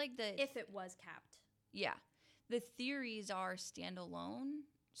I feel like if it was capped. Yeah. The theories are standalone,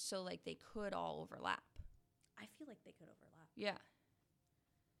 so, like, they could all overlap. I feel like they could overlap. Yeah.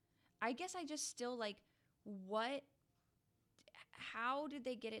 I guess I just still, like, how did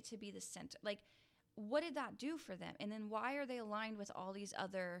they get it to be the center? Like, what did that do for them? And then why are they aligned with all these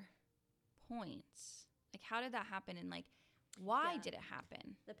other points? Like, how did that happen? And, like, why did it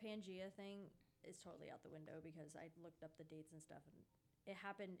happen? The Pangea thing is totally out the window because I looked up the dates and stuff, and it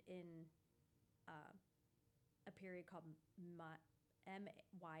happened in a period called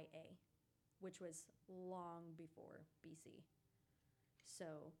MYA, which was long before BC.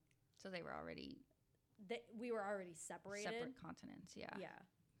 So they were already... we were already separated. Separate continents, yeah. Yeah.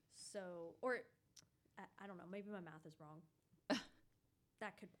 So, or I don't know, maybe my math is wrong.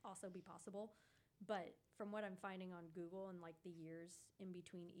 That could also be possible. But from what I'm finding on Google and, like, the years in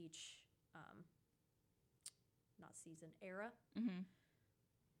between each, not season, era,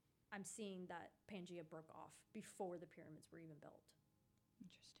 I'm seeing that Pangea broke off before the pyramids were even built.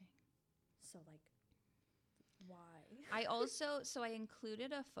 Interesting. So, like, why? I also, I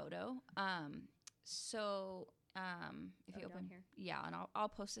included a photo. If you open here. Yeah, and I'll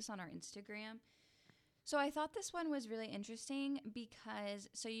post this on our Instagram. So I thought this one was really interesting because,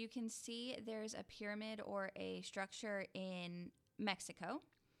 so you can see there's a pyramid or a structure in Mexico.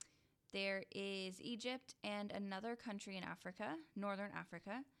 There is Egypt and another country in Africa, Northern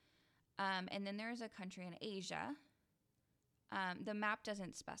Africa. And then there's a country in Asia. The map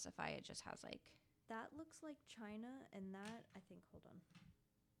doesn't specify, it just has, like... That looks like China, and that, I think, hold on.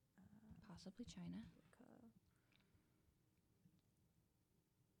 Possibly China.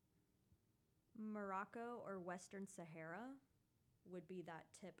 Morocco or Western Sahara would be that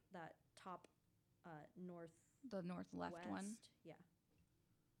tip, that top north. The north left one? Yeah.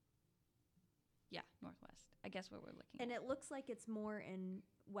 Yeah, northwest. I guess what we're looking at. And it looks like it's more in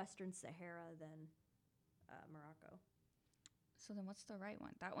Western Sahara than Morocco. So then what's the right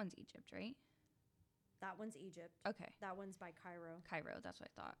one? That one's Egypt, right? That one's Egypt. Okay. That one's by Cairo. Cairo, that's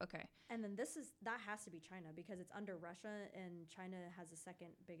what I thought. Okay. And then that has to be China because it's under Russia, and China has the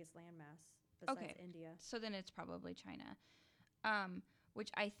second biggest landmass besides India. So then it's probably China. Which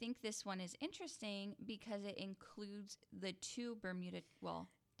I think this one is interesting because it includes the two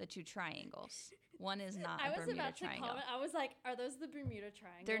triangles. One is not a Bermuda Triangle. Comment. I was like, are those the Bermuda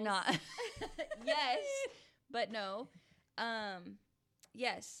Triangles? They're not. Yes, but no.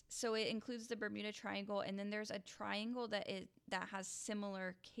 Yes, so it includes the Bermuda Triangle, and then there's a triangle that has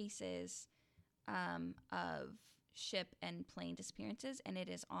similar cases of ship and plane disappearances, and it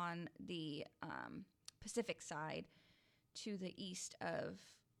is on the Pacific side to the east of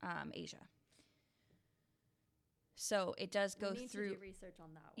Asia. So it does go we need through... to do research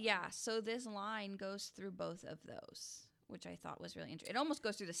on that one. Yeah, so this line goes through both of those, which I thought was really interesting. It almost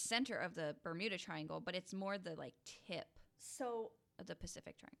goes through the center of the Bermuda Triangle, but it's more the, like, tip of the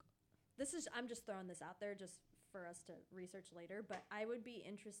Pacific Triangle. I'm just throwing this out there just for us to research later, but I would be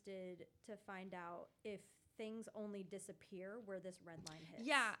interested to find out if things only disappear where this red line hits.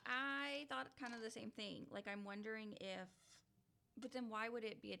 Yeah, I thought kind of the same thing. Like, I'm wondering if... But then why would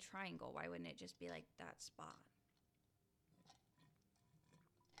it be a triangle? Why wouldn't it just be, like, that spot?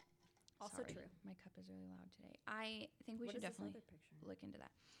 Also Sorry, true. My cup is really loud today. I think we should definitely look into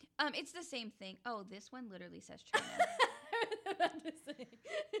that. It's the same thing. Oh, this one literally says China.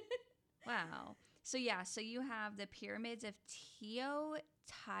 Wow. So you have the pyramids of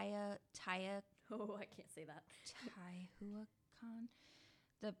Oh, I can't say that. Teotihuacan,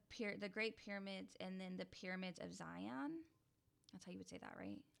 the Great Pyramids, and then the pyramids of Zion. That's how you would say that,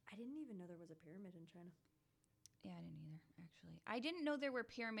 right? I didn't even know there was a pyramid in China. Yeah, I didn't either, actually. I didn't know there were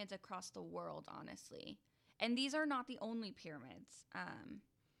pyramids across the world, honestly. And these are not the only pyramids.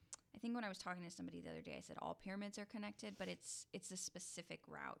 I think when I was talking to somebody the other day, I said all pyramids are connected, but it's a specific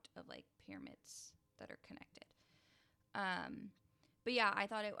route of like pyramids that are connected. But yeah, I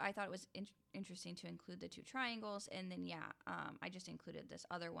thought it was interesting to include the two triangles, and then I just included this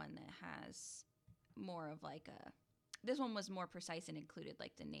other one that has more of like a. This one was more precise and included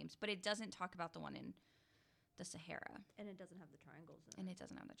like the names, but it doesn't talk about the one in the Sahara. And it doesn't have the triangles in it. And it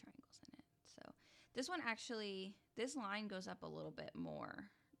doesn't have the triangles in it. So this one actually, this line goes up a little bit more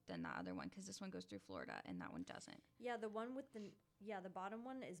than the other one because this one goes through Florida and that one doesn't. Yeah, the one with the bottom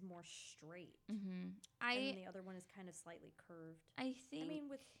one is more straight. Mm-hmm. And the other one is kind of slightly curved. I think. I mean,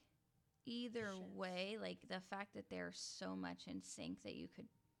 with either way, like the fact that they're so much in sync that you could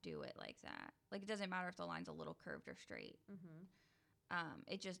do it like that. Like it doesn't matter if the line's a little curved or straight. Mm-hmm.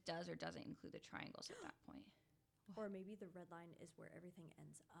 It just does or doesn't include the triangles at that point. Or maybe the red line is where everything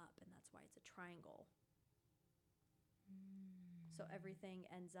ends up, and that's why it's a triangle. So everything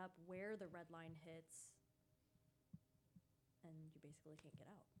ends up where the red line hits, and you basically can't get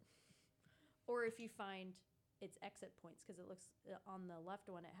out. Or if you find its exit points, because it looks on the left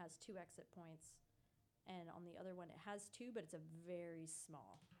one it has 2 exit points, and on the other one it has 2, but it's a very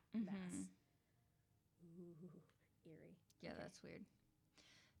small mass. Ooh, eerie. Yeah, okay. That's weird.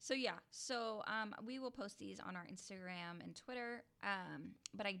 So we will post these on our Instagram and Twitter,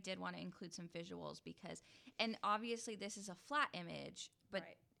 but I did want to include some visuals because, and obviously this is a flat image, but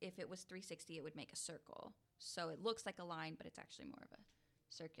right. If it was 360, it would make a circle. So it looks like a line, but it's actually more of a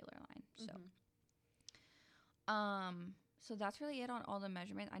circular line. So that's really it on all the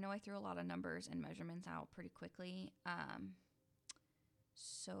measurements. I know I threw a lot of numbers and measurements out pretty quickly.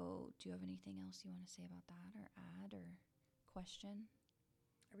 So do you have anything else you want to say about that or add or question?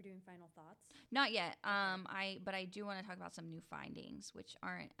 Are we doing final thoughts? Not yet. But I do want to talk about some new findings, which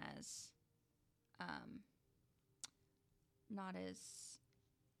aren't as, not as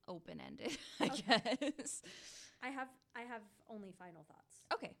open-ended, I guess. I have only final thoughts.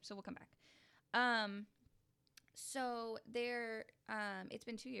 Okay, so we'll come back. So there, it's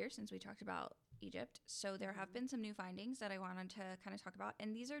been 2 years since we talked about Egypt. So there have been some new findings that I wanted to kind of talk about,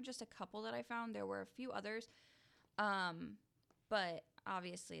 and these are just a couple that I found. There were a few others, but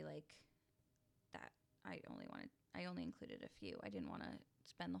obviously, like that, I only included a few. I didn't want to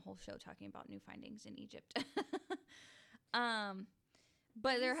spend the whole show talking about new findings in Egypt.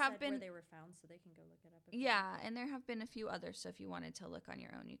 But there have been where they were found, so they can go look it up. And there have been a few others. So if you wanted to look on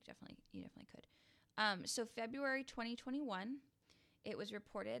your own, you definitely could. So February 2021, it was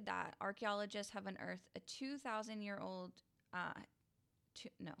reported that archaeologists have unearthed a 2,000-year-old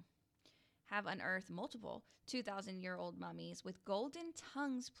have unearthed multiple 2,000-year-old mummies with golden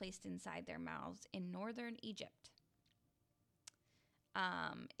tongues placed inside their mouths in northern Egypt.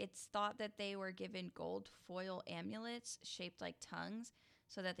 It's thought that they were given gold foil amulets shaped like tongues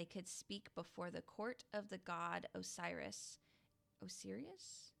so that they could speak before the court of the god Osiris.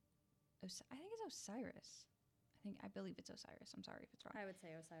 Osiris? I think it's Osiris. I believe it's Osiris. I'm sorry if it's wrong. I would say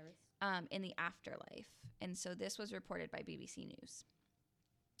Osiris. In the afterlife. And so this was reported by BBC News.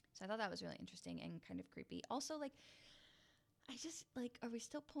 So I thought that was really interesting and kind of creepy. Also, like, I just, like, are we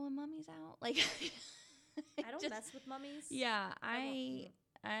still pulling mummies out? Like, I don't mess with mummies. Yeah, I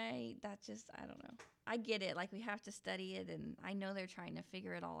don't know. I get it. Like, we have to study it, and I know they're trying to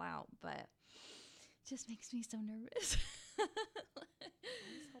figure it all out, but it just makes me so nervous. I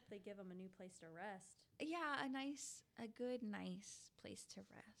just hope they give them a new place to rest. Yeah, a good, nice place to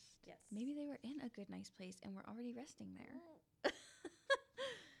rest. Yes. Maybe they were in a good, nice place, and we're already resting there.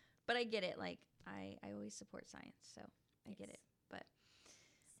 But I get it. Like, I always support science, so I get it. But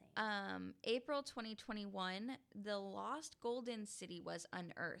April 2021, the lost Golden City was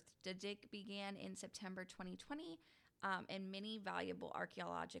unearthed. The dig began in September 2020, and many valuable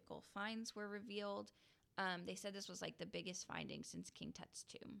archaeological finds were revealed. They said this was like the biggest finding since King Tut's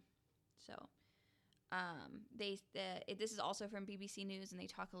tomb. So this is also from BBC News, and they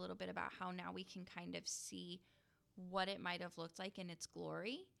talk a little bit about how now we can kind of see what it might have looked like in its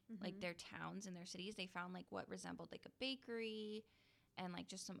glory, like their towns and their cities. They found like what resembled like a bakery and like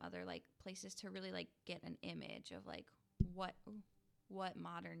just some other like places to really like get an image of like what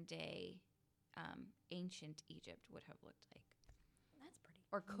modern day ancient Egypt would have looked like. That's pretty.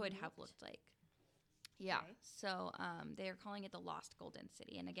 Or could have looked like. Yeah. Okay. So they are calling it the Lost Golden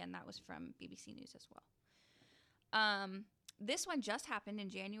City. And again, that was from BBC News as well. This one just happened in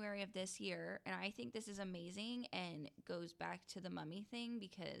January of this year. And I think this is amazing and goes back to the mummy thing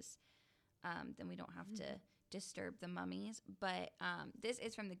because then we don't have to disturb the mummies. But this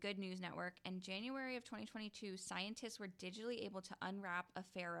is from the Good News Network. In January of 2022, scientists were digitally able to unwrap a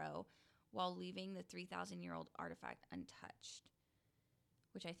pharaoh while leaving the 3,000-year-old artifact untouched,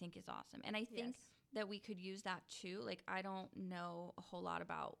 which I think is awesome. And I think that we could use that too. Like, I don't know a whole lot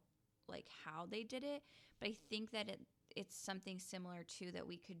about like how they did it, but I think that it's something similar to that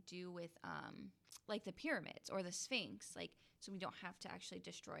we could do with like the pyramids or the Sphinx, like so we don't have to actually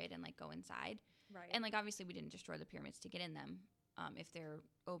destroy it and like go inside. Right. And like obviously we didn't destroy the pyramids to get in them if they're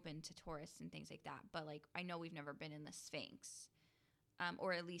open to tourists and things like that. But like I know we've never been in the Sphinx,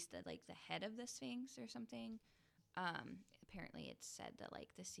 or at least the head of the Sphinx or something. Apparently it's said that like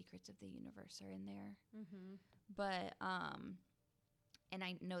the secrets of the universe are in there. Mm-hmm. But and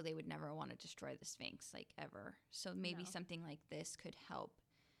I know they would never want to destroy the Sphinx like ever. So maybe something like this could help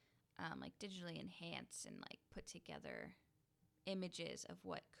like digitally enhance and like put together images of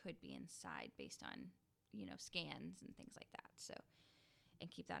what could be inside based on, you know, scans and things like that. So,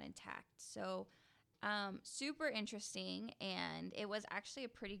 and keep that intact. So, super interesting. And it was actually a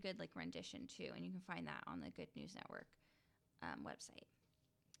pretty good like rendition too. And you can find that on the Good News Network website.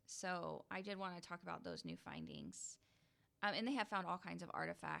 So I did want to talk about those new findings. And they have found all kinds of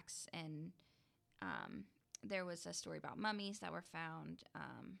artifacts. And there was a story about mummies that were found.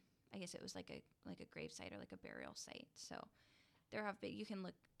 I guess it was like a grave site or like a burial site. So there have been, you can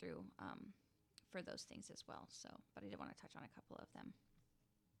look through for those things as well. So, but I did want to touch on a couple of them.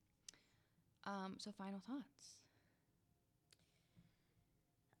 So final thoughts.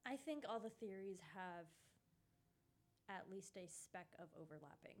 I think all the theories have at least a speck of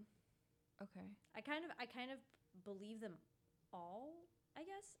overlapping. Okay. I kind of believe them all, I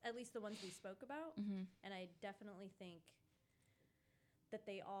guess, at least the ones we spoke about. Mm-hmm. And I definitely think that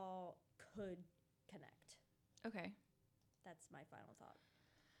they all could connect. Okay. That's my final thought.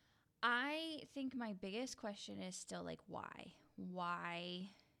 I think my biggest question is still like why? Why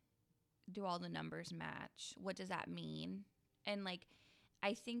do all the numbers match? What does that mean? And like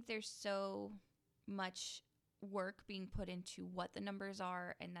I think there's so much work being put into what the numbers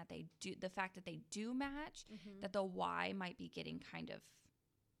are and that they do, the fact that they do match, that the why might be getting kind of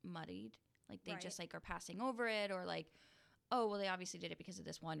muddied. Like they just like are passing over it, or like, oh, well, they obviously did it because of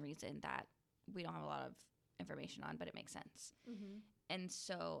this one reason that we don't have a lot of information on, but it makes sense. Mm-hmm. And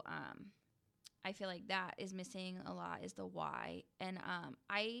so I feel like that is missing a lot, is the why. And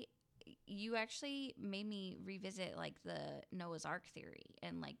you actually made me revisit like the Noah's Ark theory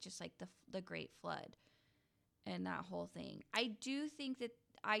and like just like the Great Flood and that whole thing. I do think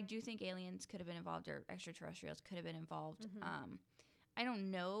aliens could have been involved, or extraterrestrials could have been involved. Mm-hmm. I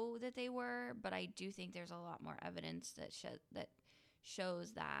don't know that they were, but I do think there's a lot more evidence that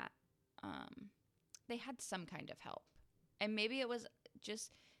shows that they had some kind of help. And maybe it was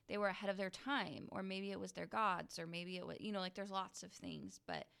just they were ahead of their time, or maybe it was their gods, or maybe it was, you know, like there's lots of things,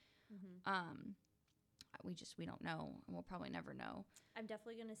 but we don't know, and we'll probably never know. I'm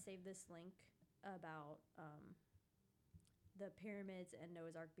definitely going to save this link about the pyramids and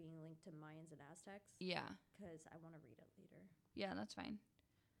Noah's Ark being linked to Mayans and Aztecs. Yeah. Because I want to read it later. Yeah, that's fine.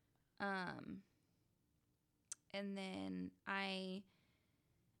 And then I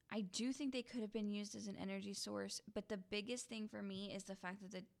do think they could have been used as an energy source, but the biggest thing for me is the fact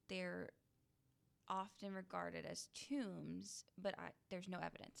that they're often regarded as tombs, but there's no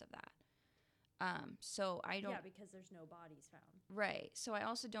evidence of that. So I don't... Yeah, because there's no bodies found. Right. So I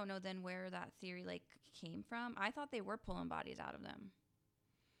also don't know then where that theory like came from. I thought they were pulling bodies out of them.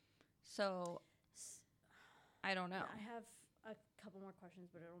 So I don't know. I have a couple more questions,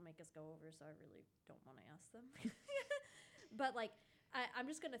 but it'll make us go over, so I really don't want to ask them. But like, I'm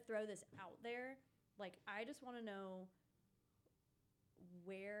just going to throw this out there. Like, I just want to know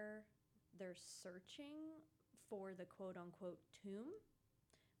where they're searching for the quote-unquote tomb.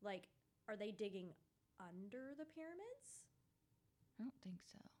 Like, are they digging under the pyramids? I don't think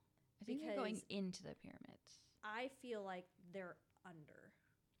so. I think they're going into the pyramids. I feel like they're under.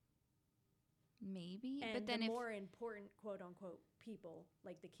 Maybe. And but then the more important quote-unquote people,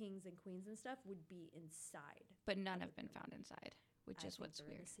 like the kings and queens and stuff, would be inside. But none have been found inside. Which is what's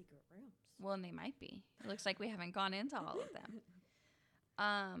weird. In the secret rooms. Well, and they might be. It looks like we haven't gone into all of them.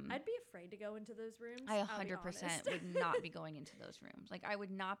 I'd be afraid to go into those rooms. I 100% would not be going into those rooms. Like, I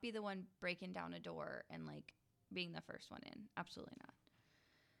would not be the one breaking down a door and like being the first one in. Absolutely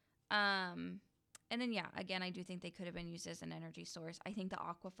not. And then yeah, again, I do think they could have been used as an energy source. I think the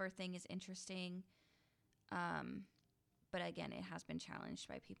aquifer thing is interesting. But again, it has been challenged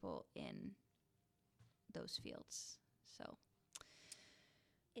by people in those fields. So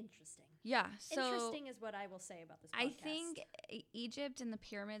interesting. Yeah. So interesting is what I will say about this podcast. I think Egypt and the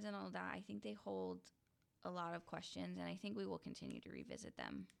pyramids and all that, I think they hold a lot of questions, and I think we will continue to revisit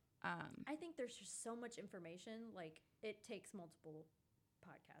them. I think there's just so much information. Like, it takes multiple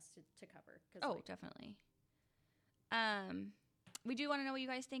podcasts to cover. Definitely. We do want to know what you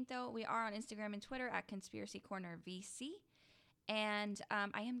guys think, though. We are on Instagram and Twitter at Conspiracy Corner VC. And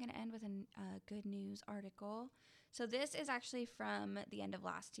I am going to end with a good news article. So this is actually from the end of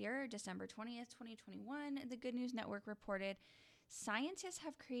last year, December 20th, 2021. The Good News Network reported, scientists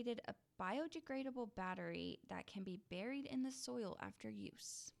have created a biodegradable battery that can be buried in the soil after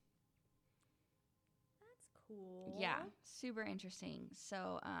use. That's cool. Yeah, super interesting.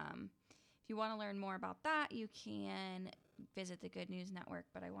 So if you want to learn more about that, you can visit the Good News Network.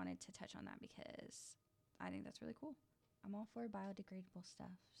 But I wanted to touch on that because I think that's really cool. I'm all for biodegradable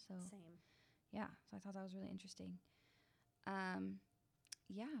stuff. So Same. Yeah, so I thought that was really interesting.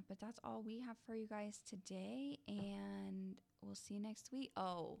 Yeah, but that's all we have for you guys today, and we'll see you next week.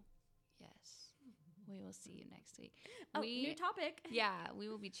 Oh, yes, we will see you next week. New topic. Yeah, we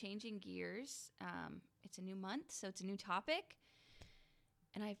will be changing gears. It's a new month, so it's a new topic,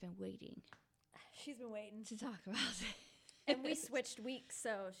 and I've been waiting. She's been waiting to talk about it. And we switched weeks,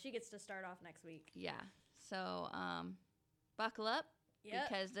 so she gets to start off next week. Yeah, so buckle up. Yep.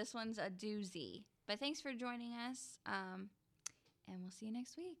 Because this one's a doozy. But thanks for joining us, and we'll see you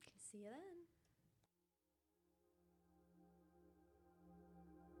next week. See you then.